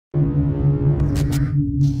Losing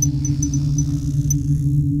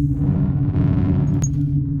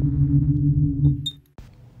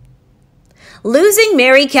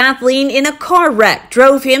Mary Kathleen in a car wreck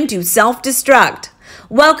drove him to self-destruct.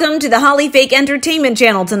 Welcome to the Hollyfake Entertainment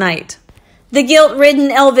channel tonight. The guilt-ridden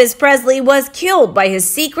Elvis Presley was killed by his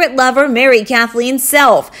secret lover Mary Kathleen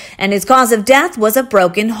Self, and his cause of death was a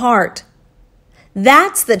broken heart.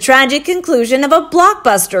 That's the tragic conclusion of a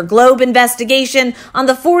blockbuster Globe investigation on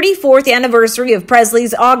the 44th anniversary of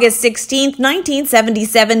Presley's August 16,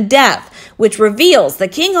 1977 death, which reveals the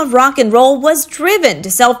king of rock and roll was driven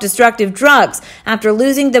to self-destructive drugs after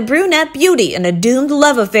losing the brunette beauty in a doomed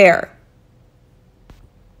love affair.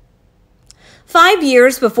 5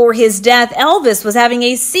 years before his death, Elvis was having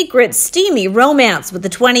a secret, steamy romance with the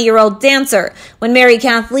 20-year-old dancer when Mary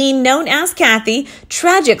Kathleen, known as Kathy,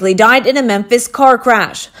 tragically died in a Memphis car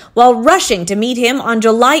crash while rushing to meet him on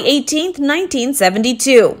July 18,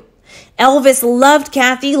 1972. Elvis loved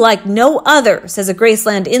Kathy like no other, says a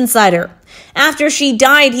Graceland insider. After she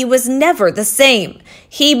died, he was never the same.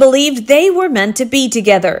 He believed they were meant to be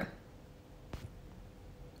together.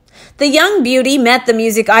 The young beauty met the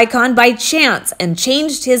music icon by chance and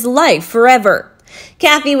changed his life forever.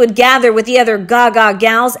 Kathy would gather with the other Gaga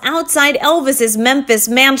gals outside Elvis's Memphis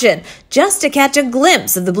mansion just to catch a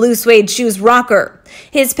glimpse of the blue suede shoes rocker.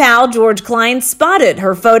 His pal George Klein spotted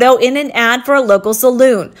her photo in an ad for a local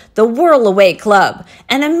saloon, the Whirlaway Club,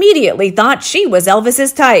 and immediately thought she was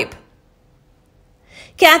Elvis's type.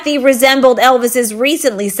 Kathy resembled Elvis's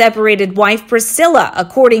recently separated wife Priscilla,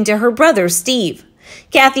 according to her brother Steve.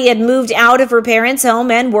 Kathy had moved out of her parents'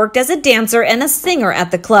 home and worked as a dancer and a singer at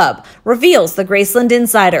the club, reveals the Graceland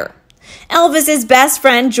insider. Elvis's best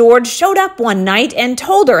friend George showed up one night and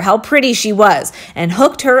told her how pretty she was and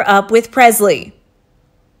hooked her up with Presley.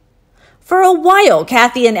 For a while,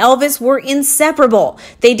 Kathy and Elvis were inseparable.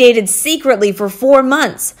 They dated secretly for 4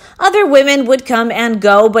 months. Other women would come and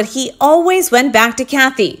go, but he always went back to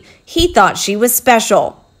Kathy. He thought she was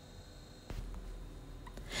special.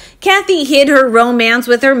 Kathy hid her romance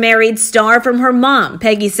with her married star from her mom,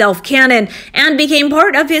 Peggy Self Cannon, and became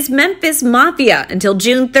part of his Memphis Mafia until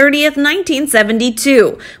June 30th,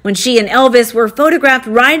 1972, when she and Elvis were photographed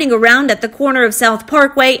riding around at the corner of South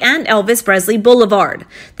Parkway and Elvis Presley Boulevard.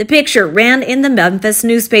 The picture ran in the Memphis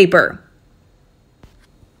newspaper.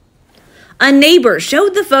 A neighbor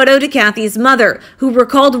showed the photo to Kathy's mother, who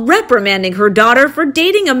recalled reprimanding her daughter for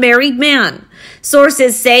dating a married man.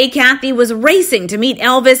 Sources say Kathy was racing to meet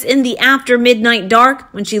Elvis in the after-midnight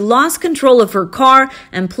dark when she lost control of her car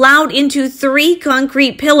and plowed into 3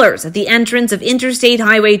 concrete pillars at the entrance of Interstate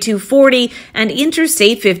Highway 240 and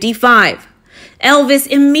Interstate 55. Elvis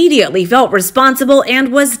immediately felt responsible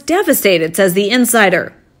and was devastated, says the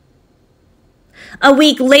insider. A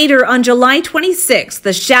week later, on July 26,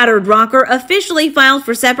 the shattered rocker officially filed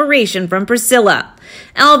for separation from Priscilla.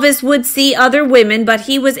 Elvis would see other women, but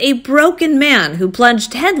he was a broken man who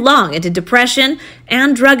plunged headlong into depression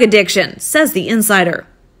and drug addiction, says the insider.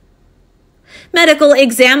 Medical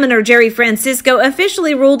examiner Jerry Francisco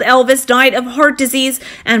officially ruled Elvis died of heart disease,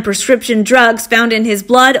 and prescription drugs found in his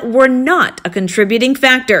blood were not a contributing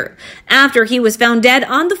factor, after he was found dead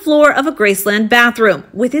on the floor of a Graceland bathroom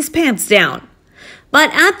with his pants down.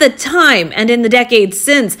 But at the time, and in the decades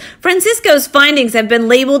since, Francisco's findings have been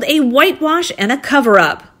labeled a whitewash and a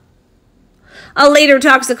cover-up. A later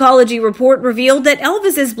toxicology report revealed that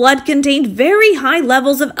Elvis's blood contained very high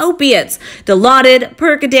levels of opiates, Dilaudid,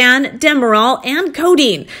 Percodan, Demerol, and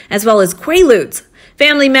codeine, as well as Quaaludes.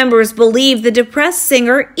 Family members believe the depressed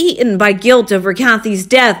singer, eaten by guilt over Kathy's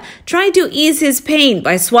death, tried to ease his pain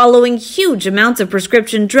by swallowing huge amounts of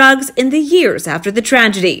prescription drugs in the years after the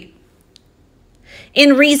tragedy.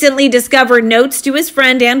 In recently discovered notes to his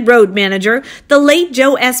friend and road manager, the late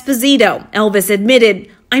Joe Esposito, Elvis admitted,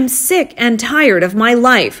 "I'm sick and tired of my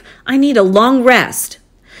life. I need a long rest."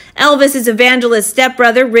 Elvis's evangelist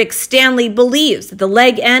stepbrother, Rick Stanley, believes that the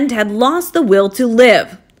leg end had lost the will to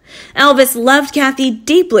live. Elvis loved Kathy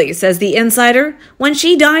deeply, says the insider. When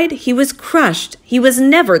she died, he was crushed. He was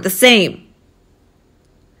never the same.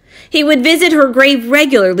 He would visit her grave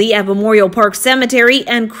regularly at Memorial Park Cemetery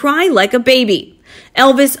and cry like a baby.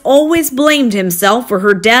 Elvis always blamed himself for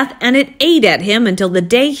her death, and it ate at him until the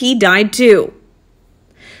day he died too.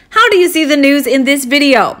 How do you see the news in this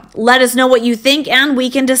video? Let us know what you think and we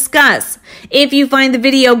can discuss. If you find the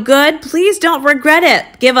video good, please don't regret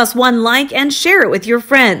it. Give us one like and share it with your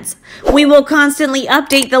friends. We will constantly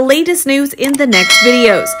update the latest news in the next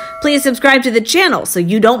videos. Please subscribe to the channel so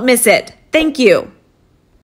you don't miss it. Thank you.